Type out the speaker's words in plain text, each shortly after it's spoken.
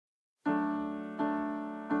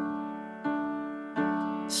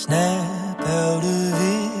Snap out of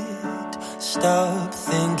it. Stop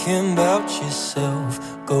thinking about yourself.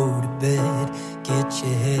 Go to bed. Get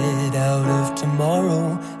your head out of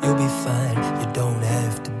tomorrow. You'll be fine. You don't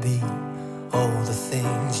have to be all the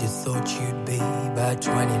things you thought you'd be by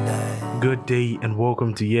 29. Good day and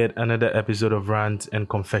welcome to yet another episode of Rants and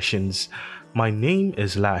Confessions. My name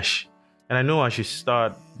is Lash, and I know I should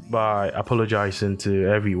start by apologizing to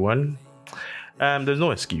everyone. There's no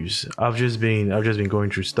excuse. I've just been going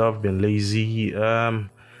through stuff, been lazy. I've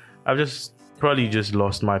probably just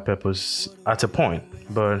lost my purpose at a point,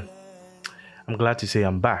 but I'm glad to say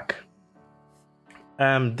I'm back.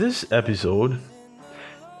 This episode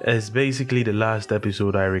is basically the last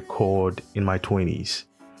episode I record in my 20s.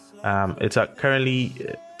 It's at currently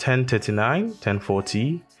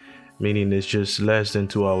 10:40, meaning it's just less than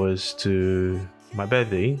 2 hours to my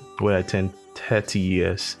birthday, where I turn 30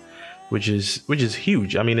 years. Which is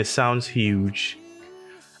huge. I mean, it sounds huge.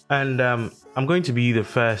 And I'm going to be the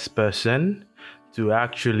first person to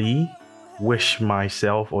actually wish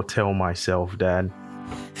myself or tell myself that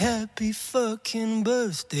happy fucking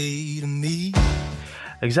birthday to me.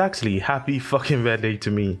 Exactly, happy fucking birthday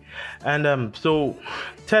to me. And so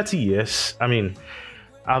 30 years, I mean,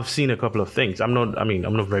 I've seen a couple of things. I'm not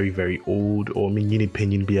very, very old or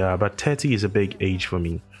but 30 is a big age for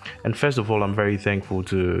me. And first of all, I'm very thankful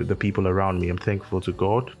to the people around me. I'm thankful to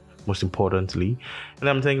God, most importantly. And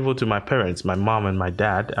I'm thankful to my parents, my mom and my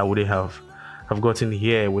dad. I wouldn't have gotten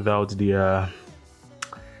here without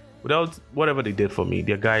whatever they did for me,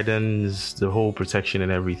 their guidance, the whole protection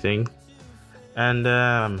and everything. And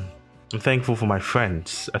I'm thankful for my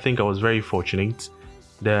friends. I think I was very fortunate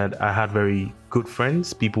that I had very good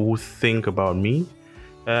friends, people who think about me.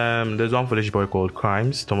 There's one foolish boy called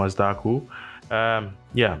Crimes, Thomas Daku.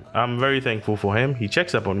 I'm very thankful for him. He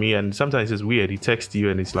checks up on me, and sometimes it's weird. He texts you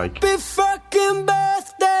and it's like, happy fucking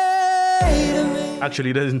birthday to me. Actually,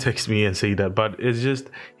 he doesn't text me and say that, but it's just,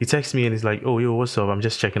 he texts me and he's like, oh, yo, what's up? I'm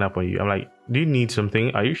just checking up on you. I'm like, do you need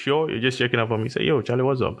something? Are you sure you're just checking up on me? Say, yo, Charlie,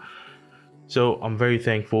 what's up? So I'm very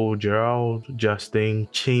thankful. Gerald, Justin,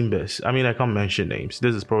 Chambers. I mean, I can't mention names.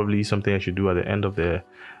 This is probably something I should do at the end of the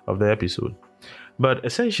episode. But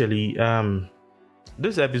essentially,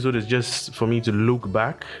 this episode is just for me to look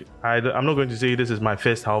back. I'm not going to say this is my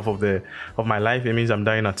first half of my life. It means I'm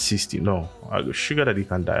dying at 60. No, sugar daddy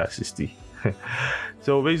can die at 60.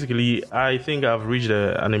 So basically, I think I've reached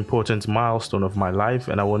an important milestone of my life,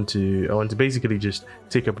 and I want to basically just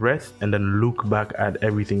take a breath and then look back at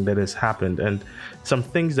everything that has happened and some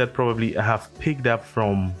things that probably I have picked up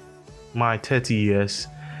from my 30 years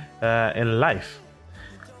in life.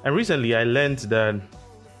 And recently, I learned that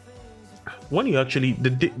when you actually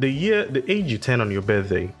the age you turn on your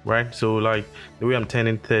birthday, right? So like the way I'm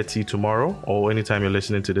turning 30 tomorrow, or anytime you're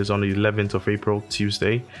listening to this on the 11th of April,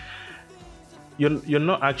 Tuesday, you're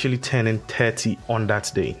not actually turning 30 on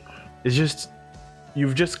that day. It's just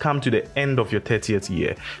you've just come to the end of your 30th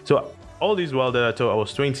year. So all this while that I thought I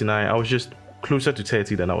was 29, I was just closer to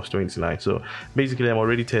 30 than I was 29. So basically I'm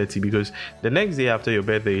already 30 because the next day after your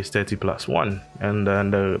birthday is 30 plus 1, and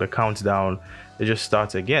then the countdown, it just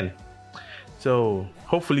starts again. So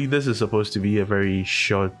hopefully this is supposed to be a very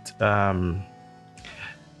short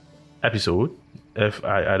episode, if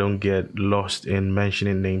I don't get lost in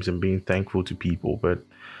mentioning names and being thankful to people. But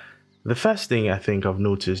the first thing I think I've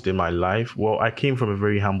noticed in my life, well, I came from a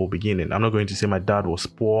very humble beginning. I'm not going to say my dad was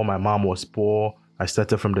poor, my mom was poor, I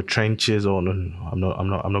started from the trenches, or no, I'm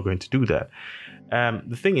not going to do that.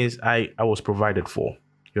 The thing is, I was provided for,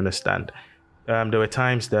 you understand. There were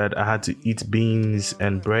times that I had to eat beans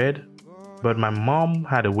and bread, but my mom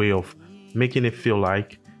had a way of making it feel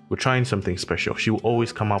like we're trying something special. She will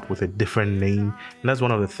always come up with a different name. And that's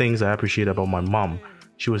one of the things I appreciate about my mom.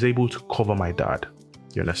 She was able to cover my dad.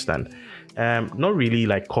 You understand? Not really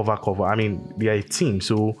like cover. I mean, they are a team.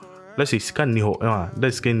 So let's say scan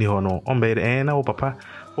let's scan no. Na papa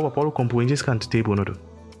lo compo scan to table no.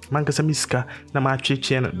 Man ka miska na ma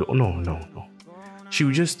no. She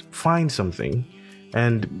would just find something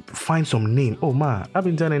and find some name. Oh ma, I've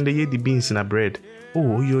been telling the beans in a bread.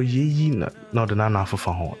 Oh, you're not the nana for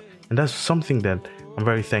fun. And that's something that I'm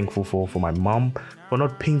very thankful for my mom, for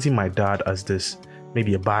not painting my dad as this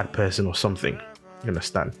maybe a bad person or something. You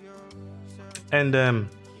understand? And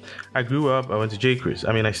I grew up, I went to J. Chris.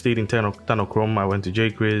 I mean, I stayed in Tanokrom, I went to J.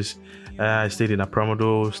 Chris. I stayed in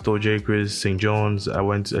Apramodo, Store J. Chris, St. John's.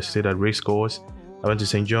 I stayed at Racecourse. I went to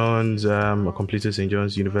St. John's, I completed St.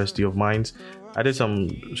 John's University of Mines. I did some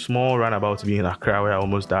small runabout to be in Accra where I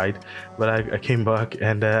almost died, but I came back,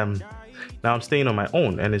 and now I'm staying on my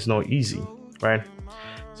own, and it's not easy, right?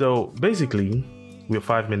 So basically, we're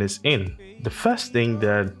 5 minutes in. The first thing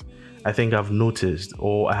that I think I've noticed,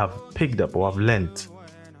 or I have picked up, or I've learned,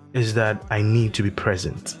 is that I need to be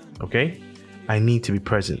present. Okay, I need to be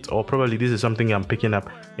present, or probably this is something I'm picking up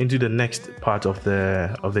into the next part of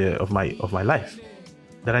my life.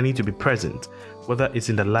 That I need to be present, whether it's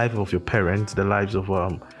in the life of your parents, the lives of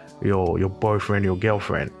your boyfriend, your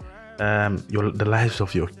girlfriend, the lives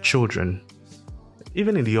of your children,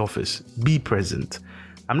 even in the office. Be present.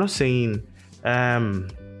 I'm not saying,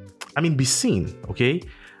 be seen. Okay,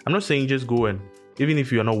 I'm not saying just go and, even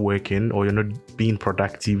if you're not working or you're not being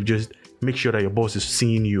productive, just make sure that your boss is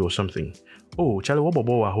seeing you or something. Oh, Charlie, what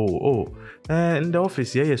in the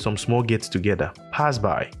office, yeah, some small gets together. Pass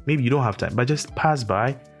by. Maybe you don't have time, but just pass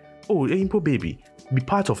by. Oh, Impo baby, be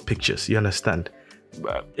part of pictures. You understand?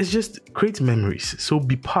 It's just create memories. So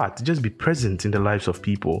just be present in the lives of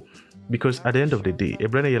people, because at the end of the day,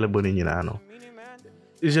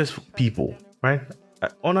 it's just people, right?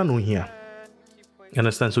 Honor no here. You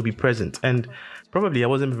understand? So be present. And probably I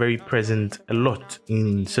wasn't very present a lot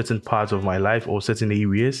in certain parts of my life or certain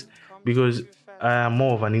areas, because I am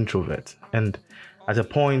more of an introvert. And at a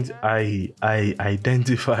point, I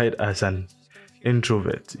identified as an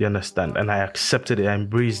introvert. You understand? And I accepted it. I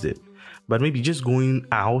embraced it. But maybe just going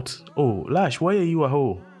out. Oh, Lash, why are you at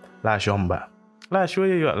home? Lash Omba. Lash, why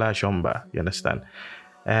are you at Lash Omba? You understand?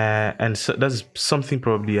 And so that's something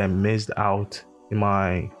probably I missed out in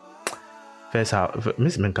my first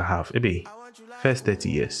first 30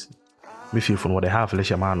 years. Me feel from what I have, let's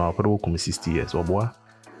man or put 60 years or boy.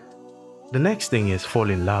 The next thing is fall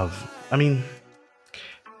in love. I mean,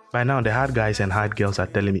 by now the hard guys and hard girls are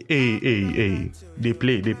telling me, hey, they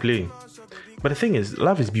play. But the thing is,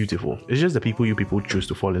 love is beautiful. It's just the people choose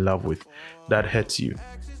to fall in love with that hurts you.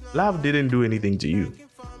 Love didn't do anything to you.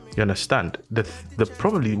 You understand? The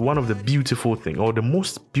probably one of the beautiful thing, or the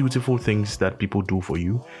most beautiful things that people do for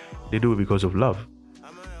you, they do it because of love.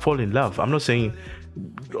 Fall in love. I'm not saying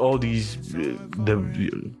all these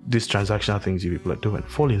transactional things you people are doing.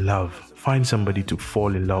 Fall in love. Find somebody to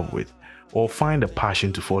fall in love with, or find a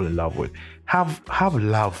passion to fall in love with. Have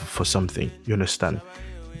love for something. You understand?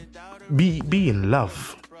 Be in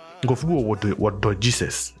love. Go for what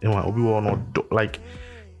Jesus. Like,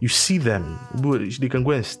 you see them. They can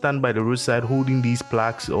go and stand by the roadside holding these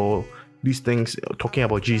plaques or these things talking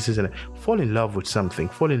about Jesus, and fall in love with something.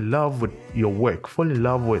 Fall in love with your work. Fall in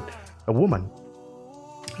love with a woman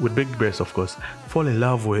with big breasts, of course. Fall in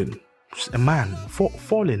love with a man.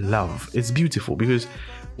 Fall in love. It's beautiful, because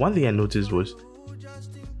one thing I noticed was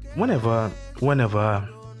whenever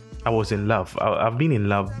I was in love, I've been in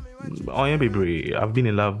love. I've been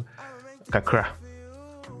in love, kakra.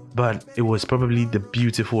 But it was probably the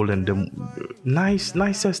beautiful and the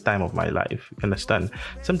nicest time of my life. You understand?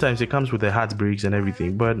 Sometimes it comes with the heartbreaks and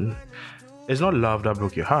everything, but it's not love that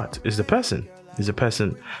broke your heart. It's the person. It's the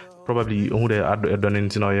person. Probably who they are done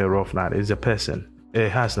anything or rough now. It's a person. It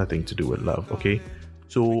has nothing to do with love. Okay.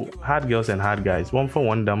 So hard girls and hard guys, one for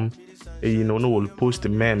one them, no will post the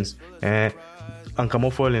memes and come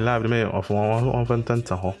up fall in love.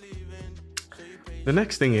 The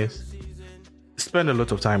next thing is, spend a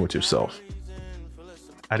lot of time with yourself.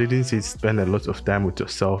 I didn't say spend a lot of time with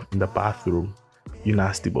yourself in the bathroom, you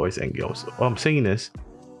nasty boys and girls. What I'm saying is,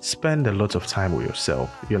 spend a lot of time with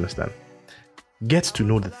yourself. You understand? Get to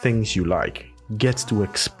know the things you like. Get to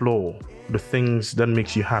explore the things that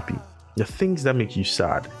makes you happy, the things that make you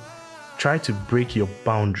sad. Try to break your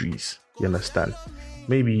boundaries. You understand?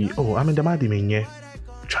 Maybe, I'm in the Madimenye.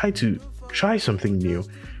 Try something new.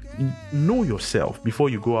 Know yourself before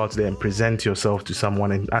you go out there and present yourself to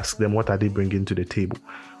someone and ask them what are they bringing to the table,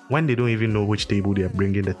 when they don't even know which table they are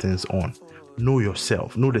bringing the things on. Know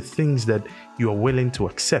yourself. Know the things that you are willing to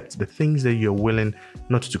accept, the things that you're willing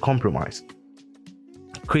not to compromise.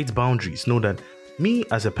 Create boundaries. Know that me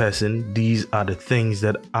as a person, these are the things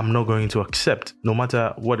that I'm not going to accept, no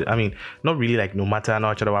matter what. I mean, not really like no matter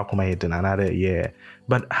another, yeah,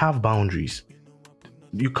 but have boundaries.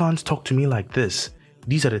 You can't talk to me like this.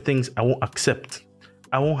 These are the things I won't accept.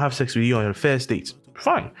 I won't have sex with you on your first date.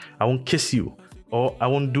 Fine. I won't kiss you, or I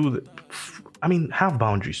won't do the. Have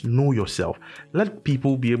boundaries. Know yourself. Let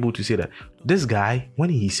people be able to say that this guy, when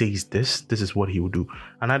he says this is what he will do.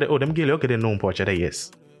 And them girl, okay, they know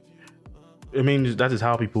yes. That is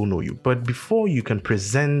how people know you. But before you can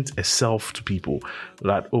present a self to people,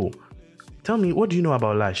 like, tell me, what do you know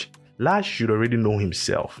about Lash? Lash should already know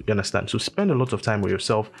himself. You understand? So spend a lot of time with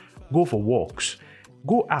yourself. Go for walks.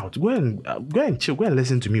 Go out. Go and chill. Go and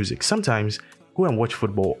listen to music. Sometimes go and watch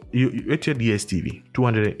football. You at your DSTV,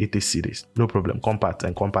 280 cities, no problem. Compact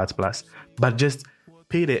and Compact Plus. But just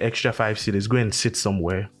pay the extra 5 cities. Go and sit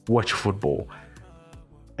somewhere. Watch football.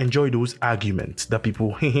 enjoy those arguments that people,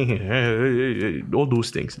 all those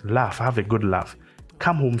things. Laugh, have a good laugh.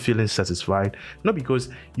 Come home feeling satisfied, not because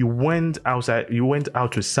you went out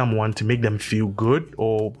with someone to make them feel good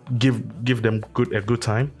or give them a good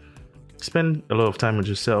time. Spend a lot of time with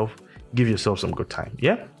yourself. Give yourself some good time.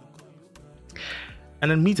 Yeah.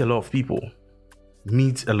 And then meet a lot of people.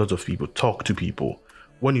 Talk to people.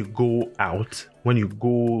 When you go out, when you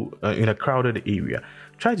go in a crowded area,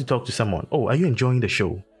 try to talk to someone. Oh, are you enjoying the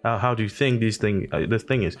show? How do you think this thing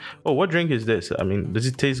is? Oh, what drink is this? I mean, does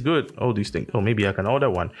it taste good? All these things. Oh, maybe I can order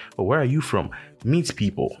one. Oh, where are you from? Meet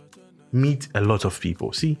people. Meet a lot of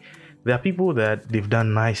people. See, there are people that they've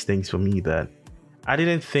done nice things for me that I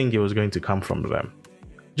didn't think it was going to come from them.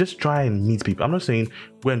 Just try and meet people. I'm not saying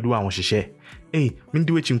go and do one share. Hey,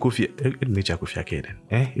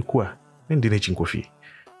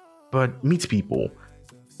 but meet people.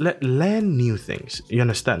 Learn new things. You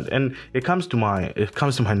understand? And it comes to my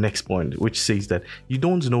next point, which says that you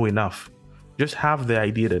don't know enough. Just have the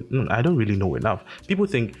idea that I don't really know enough. People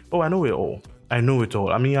think, oh, I know it all. I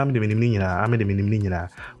mean, I'm the minim.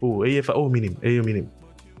 Oh, minim.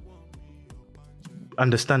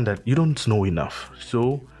 Understand that you don't know enough.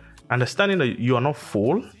 So understanding that you are not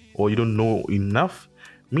full or you don't know enough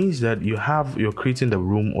means that you're creating the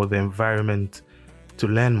room or the environment to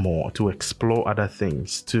learn more, to explore other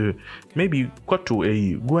things, to maybe go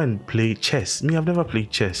and play chess. Me, I've never played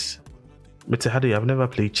chess. I've never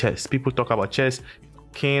played chess. People talk about chess,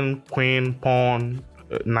 king, queen, pawn,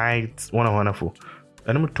 knight, wonderful.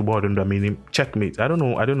 And I'm to board under meaning checkmate. I don't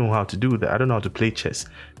know how to do that. I don't know how to play chess.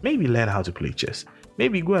 Maybe learn how to play chess.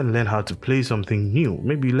 Maybe go and learn how to play something new.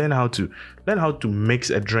 Maybe learn how to mix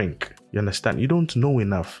a drink. You understand? You don't know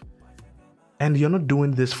enough. And you're not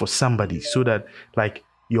doing this for somebody so that like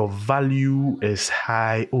your value is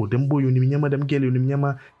high. Oh, them boy, them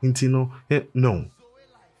girl, no.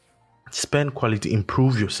 Spend quality,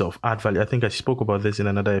 improve yourself, add value. I think I spoke about this in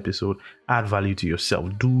another episode. Add value to yourself.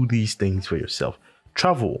 Do these things for yourself.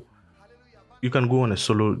 Travel. You can go on a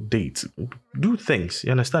solo date. Do things.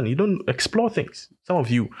 You understand? You don't explore things. Some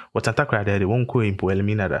of you, what's attack they won't go in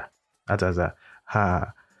eliminada. And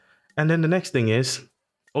then the next thing is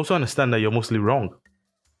also understand that you're mostly wrong.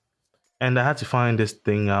 And I had to find this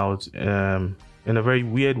thing out in a very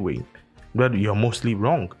weird way. But you're mostly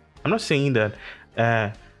wrong. I'm not saying that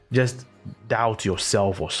just doubt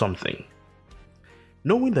yourself or something.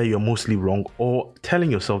 Knowing that you're mostly wrong or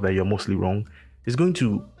telling yourself that you're mostly wrong is going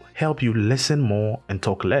to help you listen more and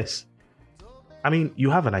talk less. I mean, you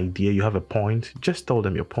have an idea, you have a point, just tell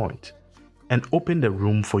them your point. And open the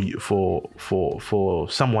room for you for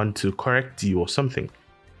someone to correct you or something.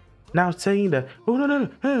 Now saying that, oh no,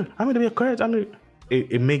 I'm gonna be correct.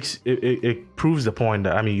 It proves the point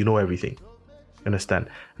that you know everything. Understand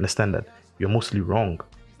that you're mostly wrong.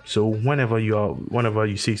 So whenever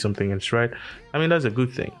you see something and it's right, that's a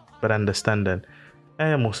good thing. But understand that I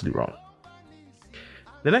am mostly wrong.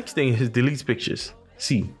 The next thing is delete pictures.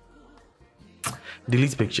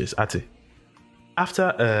 Delete pictures.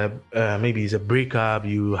 After maybe it's a breakup,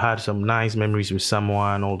 you had some nice memories with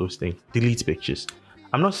someone, all those things. Delete pictures.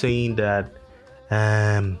 I'm not saying that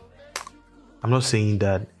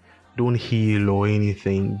don't heal or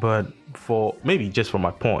anything, but for maybe just from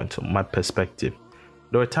my perspective,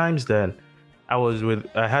 there were times that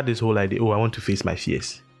I had this whole idea, I want to face my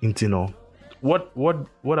fears. What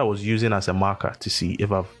I was using as a marker to see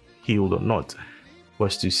if I've healed or not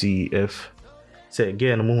was to see if say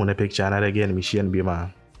again I'm on a picture and again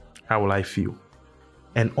how will I feel?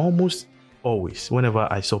 And almost always, whenever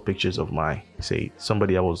I saw pictures of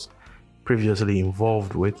somebody I was previously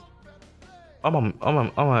involved with, I'm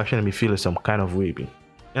actually feeling some kind of way.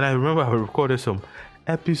 And I remember I recorded some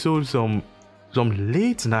episodes, some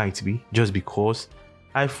late nights, just because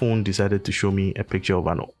iPhone decided to show me a picture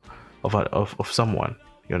of someone.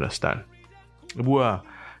 You understand?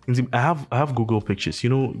 I have Google Pictures.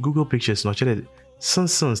 Google Pictures not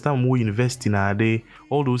since time we invest in our day,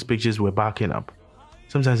 all those pictures were backing up.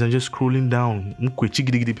 Sometimes I'm just scrolling down.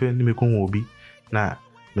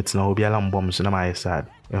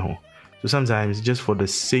 So sometimes, just for the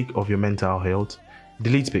sake of your mental health,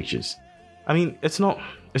 delete pictures. It's not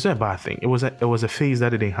a bad thing. It was a phase that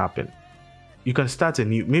didn't happen. You can start a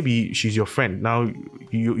new. Maybe she's your friend. Now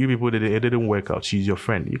you people it didn't work out. She's your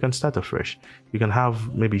friend. You can start afresh. You can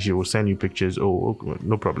have, maybe she will send you pictures. Oh,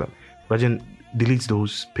 no problem. But then delete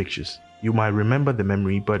those pictures. You might remember the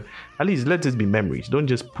memory, but at least let it be memories. Don't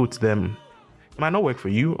just put them. It might not work for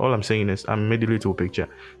you. All I'm saying is I made a little picture.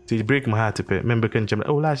 To break my heart to pay. Remember,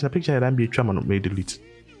 last picture that be a trauma not made delete.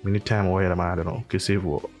 Anytime or I don't know. Can save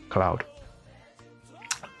or cloud.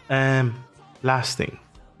 Last thing.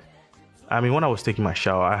 I mean, when I was taking my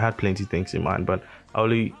shower, I had plenty things in mind, but I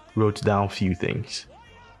only wrote down few things.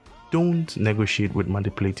 Don't negotiate with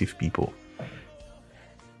manipulative people.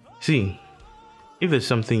 See, if there's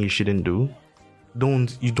something you shouldn't do,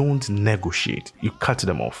 you don't negotiate. You cut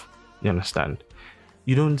them off. You understand?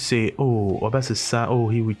 You don't say, oh, Obasa, oh,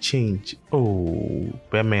 he will change. Oh,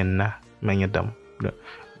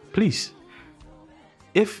 please.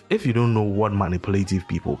 If you don't know what manipulative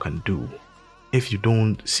people can do, if you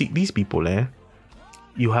don't see these people,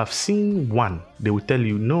 you have seen one, they will tell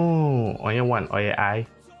you, no, on one, or I.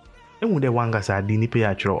 And when they want us, I didn't pay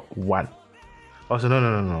one. Also,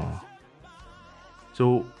 no.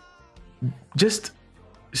 So just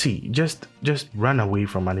run away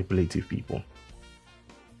from manipulative people.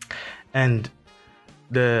 And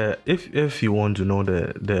if you want to know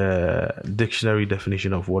the dictionary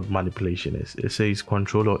definition of what manipulation is, it says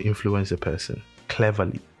control or influence a person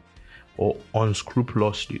cleverly or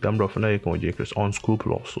unscrupulously.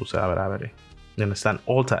 Unscrupulous. You understand?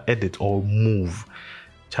 Alter, edit, or move.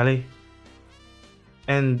 Charlie.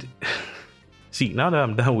 And see, now that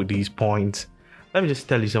I'm done with these points, let me just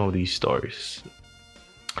tell you some of these stories.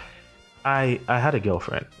 I had a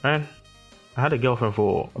girlfriend, right? I had a girlfriend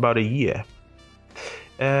for about a year.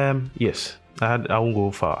 Yes, I won't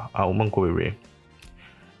go far. I won't go away.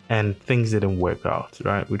 And things didn't work out,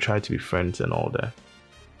 right? We tried to be friends and all that.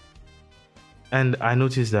 And I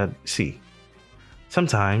noticed that, see,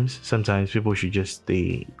 sometimes people should just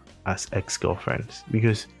stay as ex-girlfriends,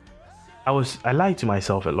 because I lied to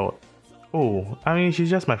myself a lot. Oh, I mean, she's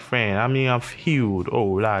just my friend. I mean, I've healed. Oh,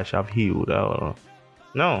 Lash, I've healed.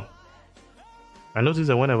 No. I noticed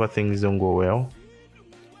that whenever things don't go well,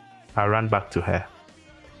 I ran back to her,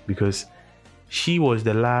 because she was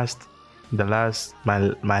my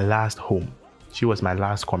last home. She was my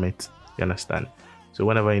last commit. You understand? So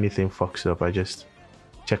whenever anything fucks up, I just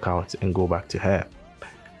check out and go back to her.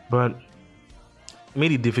 But it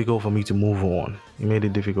made it difficult for me to move on. It made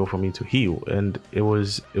it difficult for me to heal, and it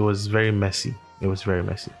was very messy. It was very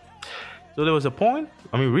messy. So there was a point.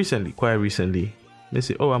 I mean, quite recently, they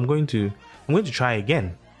say, "Oh, I'm going to try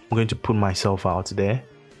again. I'm going to put myself out there,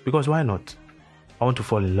 because why not? I want to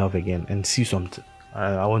fall in love again and see something.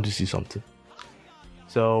 I want to see something."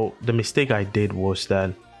 So the mistake I did was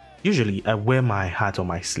that usually I wear my heart on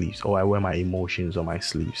my sleeves, or I wear my emotions on my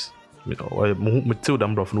sleeves. You know,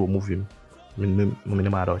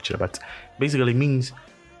 but basically means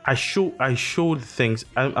I show the things.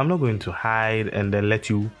 I'm not going to hide and then let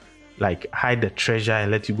you like hide the treasure and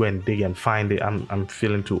let you go and dig and find it. I'm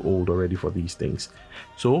feeling too old already for these things.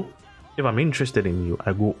 So if I'm interested in you,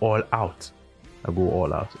 I go all out.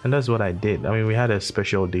 And that's what I did. I mean, we had a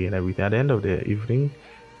special day and everything. At the end of the evening,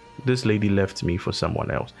 this lady left me for someone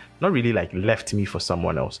else. Not really like left me for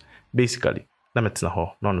someone else. Basically, and I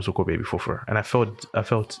felt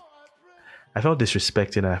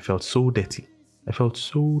disrespected, and I felt so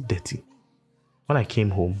dirty. When I came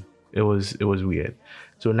home, it was weird.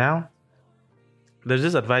 So now there's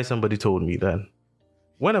this advice somebody told me that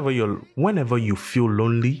whenever you feel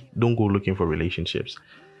lonely, don't go looking for relationships,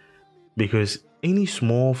 because any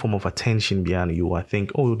small form of attention behind you, I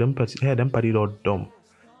think, oh, them party dumb.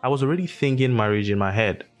 I was already thinking marriage in my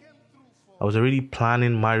head. I was already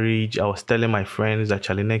planning marriage. I was telling my friends that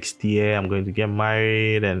Charlie, next year I'm going to get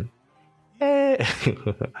married, and I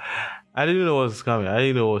didn't know what was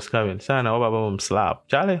coming. Sana, I'm slap,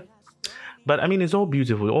 Charlie. But I mean, it's all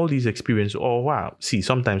beautiful. All these experiences. Oh wow! See,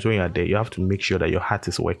 sometimes when you're there, you have to make sure that your heart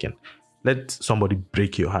is working. Let somebody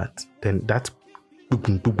break your heart, then that's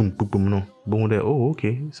boom, no, boom there. Oh,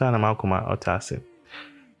 okay. Sana, Malcolm, I'll task it.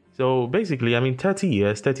 So basically, I mean, 30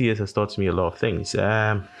 years has taught me a lot of things.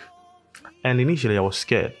 And initially, I was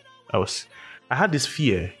scared. I had this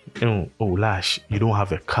fear. Oh, Lash, you don't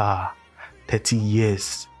have a car. 30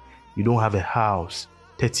 years, you don't have a house.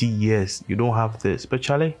 30 years, you don't have this. But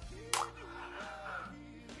Charlie,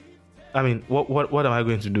 I mean, what am I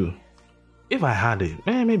going to do? If I had it,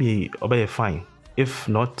 maybe I'll be fine. If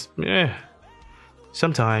not,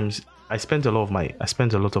 sometimes I spent a lot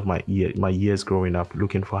of my years growing up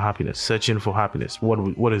looking for happiness, searching for happiness.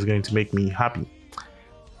 What is going to make me happy?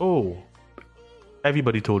 Oh,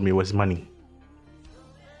 everybody told me it was money.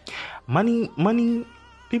 Money.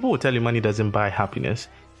 People will tell you money doesn't buy happiness.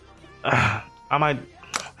 There's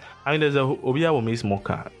a Obia will make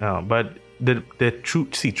smoker, but the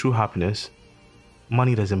true happiness,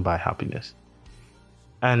 money doesn't buy happiness.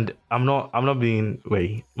 And I'm not being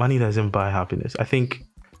money doesn't buy happiness. I think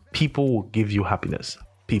people will give you happiness.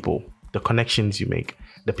 People, the connections you make,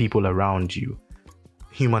 the people around you,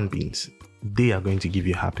 human beings, they are going to give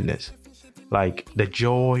you happiness. Like the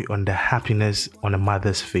joy and the happiness on a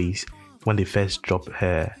mother's face when they first drop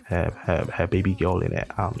her baby girl in her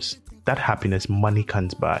arms. That happiness money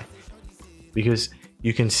can't buy. Because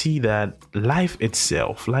you can see that life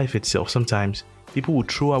itself, sometimes people will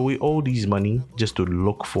throw away all these money just to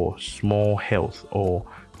look for small health or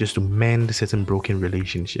just to mend certain broken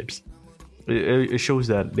relationships. It shows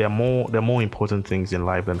that there are more important things in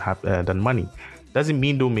life than money. Doesn't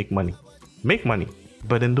mean don't make money. Make money,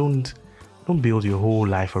 but then don't build your whole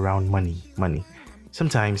life around money.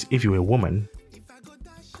 Sometimes if you're a woman,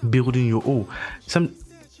 building your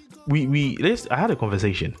I had a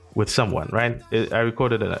conversation with someone, right? I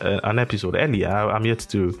recorded an episode earlier. I'm yet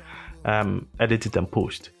to edit it and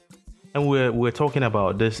post, and we're talking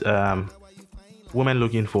about this women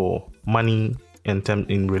looking for money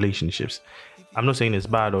in relationships. I'm not saying it's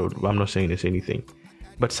bad, or I'm not saying it's anything,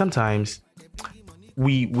 but sometimes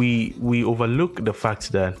we overlook the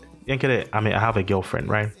fact that I have a girlfriend,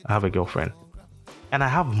 right? I have a girlfriend, and I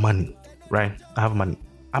have money, right? I have money.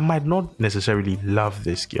 I might not necessarily love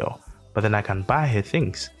this girl, but then I can buy her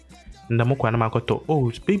things.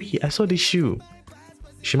 Oh, baby, I saw this shoe.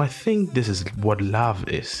 She might think this is what love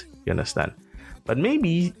is. You understand? But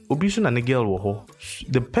maybe the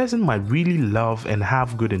person might really love and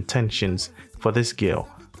have good intentions for this girl,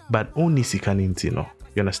 but only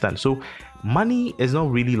you understand? So money is not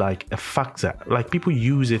really like a factor. Like, people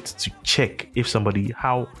use it to check if somebody,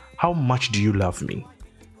 how much do you love me?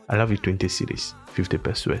 I love you 20 cities, 50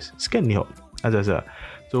 pesos. Scan me up. As I said.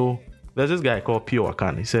 So there's this guy called Pio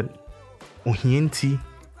Akan. He said, Ohienti,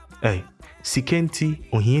 Sikenti,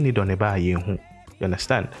 Ohieni doneba yehu. You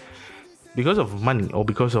understand? Because of money, or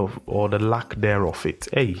because of, or the lack thereof it.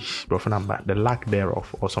 The lack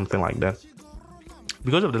thereof, or something like that.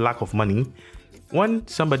 Because of the lack of money, when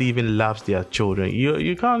somebody even loves their children,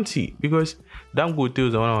 you can't see, because damn good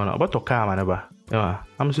things about to come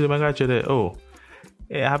I'm saying,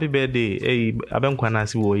 hey, happy birthday, hey,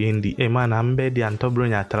 hey man, I'm birthday and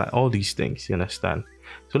all these things, you understand?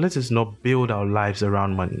 So let us not build our lives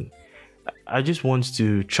around money. I just want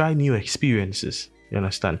to try new experiences, you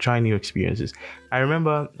understand? Try new experiences. I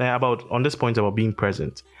remember on this point about being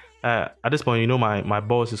present. At this point, my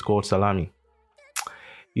boss is called Salami.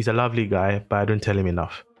 He's a lovely guy, but I don't tell him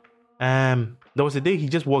enough. There was a day he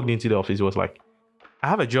just walked into the office. He was like, I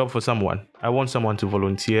have a job for someone. I want someone to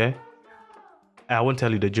volunteer. I won't tell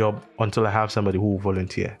you the job until I have somebody who will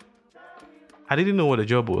volunteer. I didn't know what the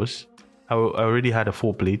job was. I already had a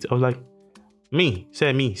full plate. I was like, me.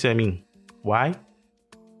 Why?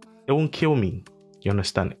 It won't kill me. You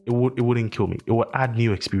understand? It wouldn't kill me. It would add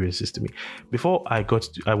new experiences to me. Before I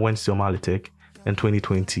went to Omali Tech in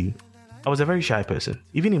 2020, I was a very shy person.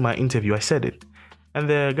 Even in my interview, I said it. And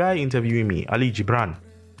the guy interviewing me, Ali Gibran,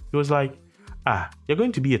 he was like, you're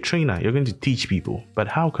going to be a trainer. You're going to teach people. But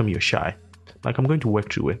how come you're shy? Like, I'm going to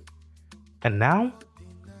work through it. And now,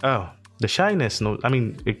 the shyness,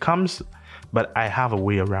 it comes, but I have a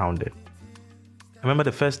way around it. I remember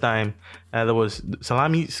the first time there was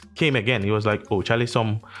Salami came again. He was like, oh, Charlie,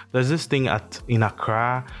 there's this thing in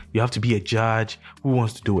Accra. You have to be a judge. Who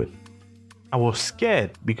wants to do it? I was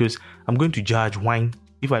scared because I'm going to judge wine.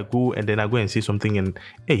 If I go and then I go and say something and,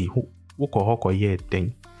 hey,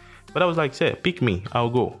 thing. But I was like, say, pick me.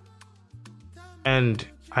 I'll go. And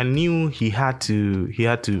I knew he had to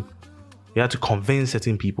convince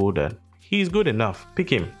certain people that he's good enough.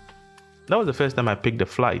 Pick him. That was the first time I picked the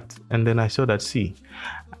flight, and then I saw that.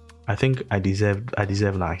 I think I deserve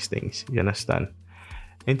nice things. You understand?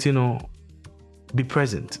 And be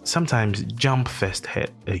present. Sometimes jump first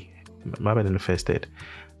head.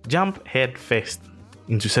 Jump head first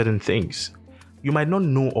into certain things. You might not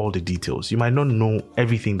know all the details. You might not know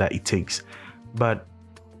everything that it takes, but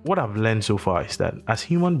what I've learned so far is that as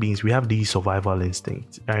human beings, we have these survival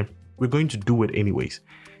instincts, and we're going to do it anyways.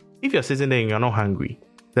 If you're sitting there and you're not hungry,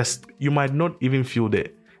 you might not even feel the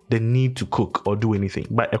need to cook or do anything.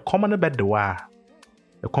 But a common bed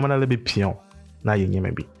little bit pion. Now you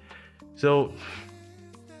maybe. So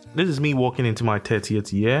this is me walking into my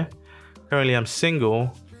 30th year. Currently, I'm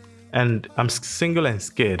single, and I'm single and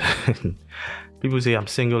scared. People say I'm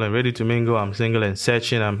single and ready to mingle. I'm single and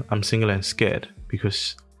searching. I'm single and scared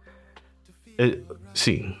because. I'm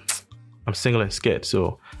single and scared,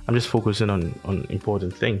 so I'm just focusing on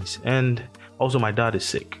important things. And also, my dad is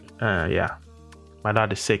sick. My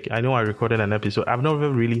dad is sick. I know I recorded an episode. I've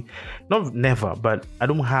never, but I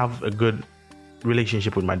don't have a good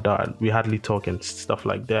relationship with my dad. We hardly talk and stuff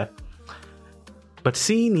like that. But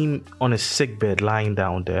seeing him on a sick bed lying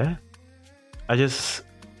down there,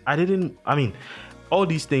 all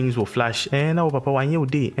these things will flash.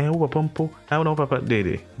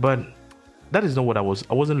 But that is not what I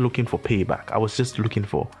wasn't looking for payback. I was just looking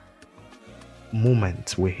for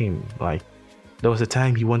moments with him. Like, there was a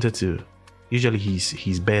time he wanted to. Usually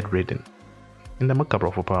he's bedridden. In the makeup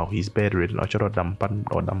of power, he's bedridden. Or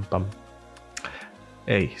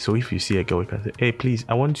hey, so if you see a girl, you can say, "Hey, please,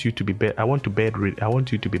 I want you to be bedridden.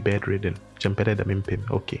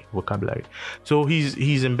 Okay, vocabulary. So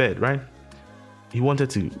he's in bed, right? He wanted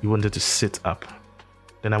to sit up.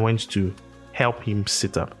 Then I went to help him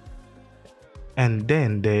sit up. And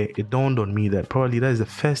then it dawned on me that probably that is the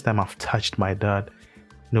first time I've touched my dad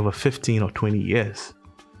in over 15 or 20 years.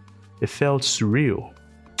 It felt surreal.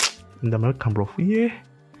 And I'm like,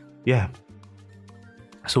 yeah.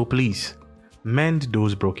 So please, mend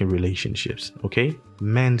those broken relationships, okay?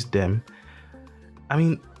 Mend them. I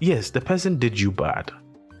mean, yes, the person did you bad.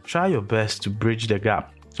 Try your best to bridge the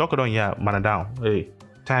gap. Talk it on, yeah, man down. Hey,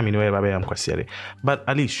 time in where I'm quite. But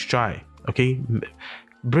at least try, okay?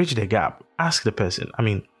 Bridge the gap. Ask the person, I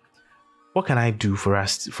mean, what can I do for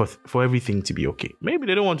us for everything to be okay? Maybe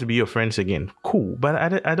they don't want to be your friends again. Cool,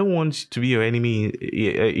 but I don't want to be your enemy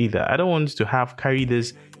either. I don't want to carry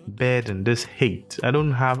this burden, this hate. I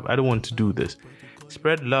don't want to do this.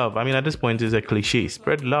 Spread love. I mean, at this point, it's a cliche.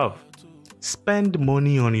 Spread love. Spend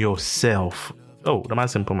money on yourself. Oh, the man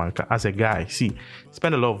simple man. As a guy, see,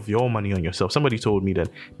 spend a lot of your money on yourself. Somebody told me that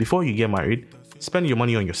before you get married, spend your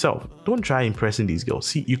money on yourself. Don't try impressing these girls.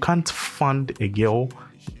 See, you can't fund a girl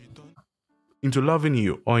into loving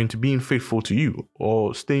you or into being faithful to you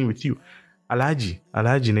or staying with you. Alaji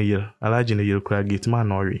na yel kura gate man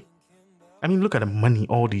nori. I mean, look at the money,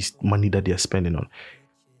 all this money that they are spending on.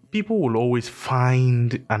 People will always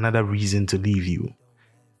find another reason to leave you.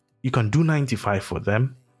 You can do 95 for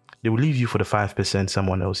them. They will leave you for the 5%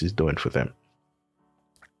 someone else is doing for them.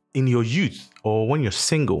 In your youth or when you're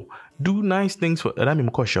single, do nice things for them.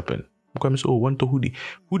 I'm shopping. Because want to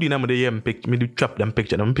hoodie na me do trap them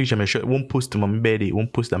picture. Them picture me show won't post them on bed.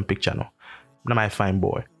 Won't post them picture no. Now my fine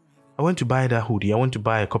boy. I went to buy that hoodie. I went to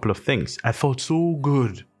buy a couple of things. I felt so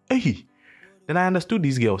good. Hey. Then I understood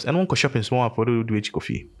these girls and won't go shopping small for do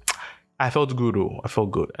coffee. I felt good though. I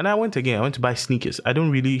felt good. And I went again. I went to buy sneakers. I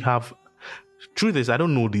don't really have. Truth is, I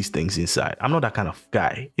don't know these things inside. I'm not that kind of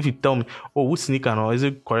guy. If you tell me, oh, what sneaker no, is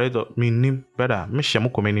it correct? Me brother, me share mo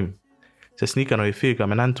komenim. It's a sneaker no fake.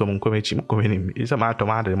 I'm an antom komenim. It's a matter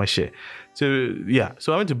of my share. So yeah.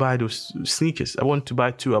 So I went to buy those sneakers. I went to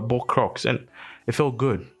buy 2. I bought Crocs, and it felt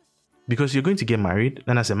good because you're going to get married.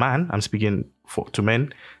 And as a man, I'm speaking to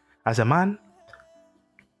men. As a man,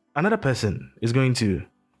 another person is going to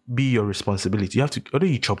be your responsibility. You have to, although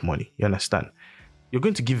you chop money, you understand. You're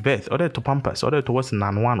going to give birth, other to Pampers, other to what's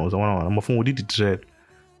Nan1 or someone.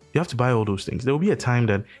 You have to buy all those things. There will be a time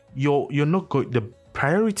that you're not going. The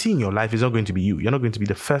priority in your life is not going to be you. You're not going to be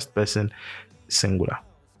the first person, singular.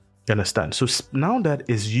 You understand? So now that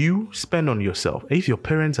is you, spend on yourself. If your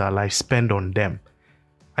parents are alive, spend on them.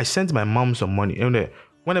 I sent my mom some money, and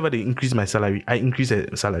whenever they increase my salary, I increase her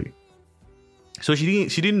salary. So she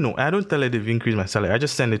didn't know. I don't tell her they've increased my salary. I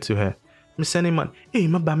just send it to her. I'm sending money. Hey,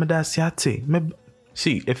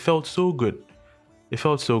 see, it felt so good. It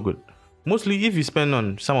felt so good. Mostly, if you spend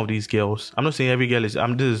on some of these girls, I'm not saying every girl is.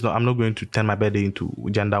 I'm not going to turn my birthday into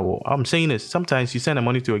gender war. I'm saying this. Sometimes you send the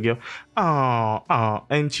money to a girl.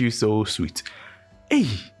 Ain't you so sweet? Hey,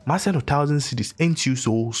 I send 1,000 cedis. Ain't you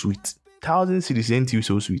so sweet? 1,000 cedis. Ain't you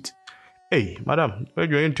so sweet? Hey, madam, where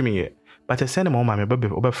you into me yet? But I send them all my baby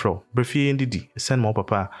overflow. Brefi ndidi. Send more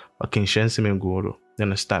papa. Okay, shen go. You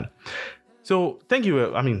understand? So thank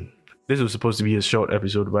you. I mean, this was supposed to be a short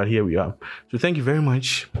episode, but here we are. So thank you very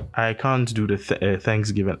much. I can't do the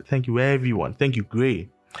Thanksgiving. Thank you, everyone. Thank you, Gray,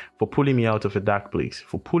 for pulling me out of a dark place.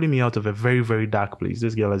 For pulling me out of a very, very dark place.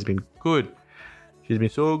 This girl has been good. She's been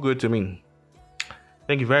so good to me.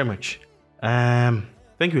 Thank you very much.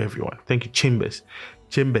 Thank you, everyone. Thank you, Chambers.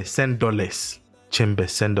 Chambers, send dollars.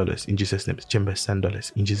 Chambers, send dollars in Jesus' name. Chambers, send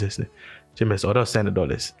dollars in Jesus' name. Chambers, order send the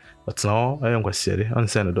dollars. But now I am going to say it.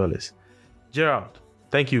 Unsend the dollars. Gerald,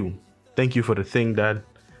 thank you. Thank you for the thing, Dad.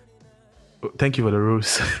 Thank you for the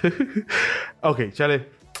rose. Okay, Charlie.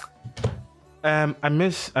 I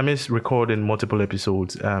miss recording multiple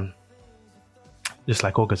episodes. Just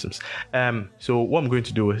like orgasms. So what I'm going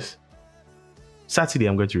to do is Saturday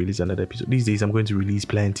I'm going to release another episode. These days I'm going to release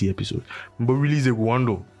plenty episodes. But release a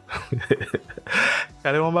one.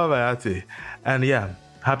 And yeah,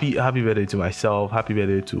 happy birthday to myself. Happy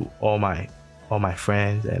birthday to all my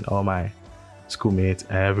friends and all my schoolmates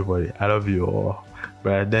and everybody. I love you all.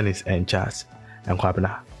 Brother Dennis and Chas and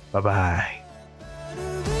Kwabena. Bye bye.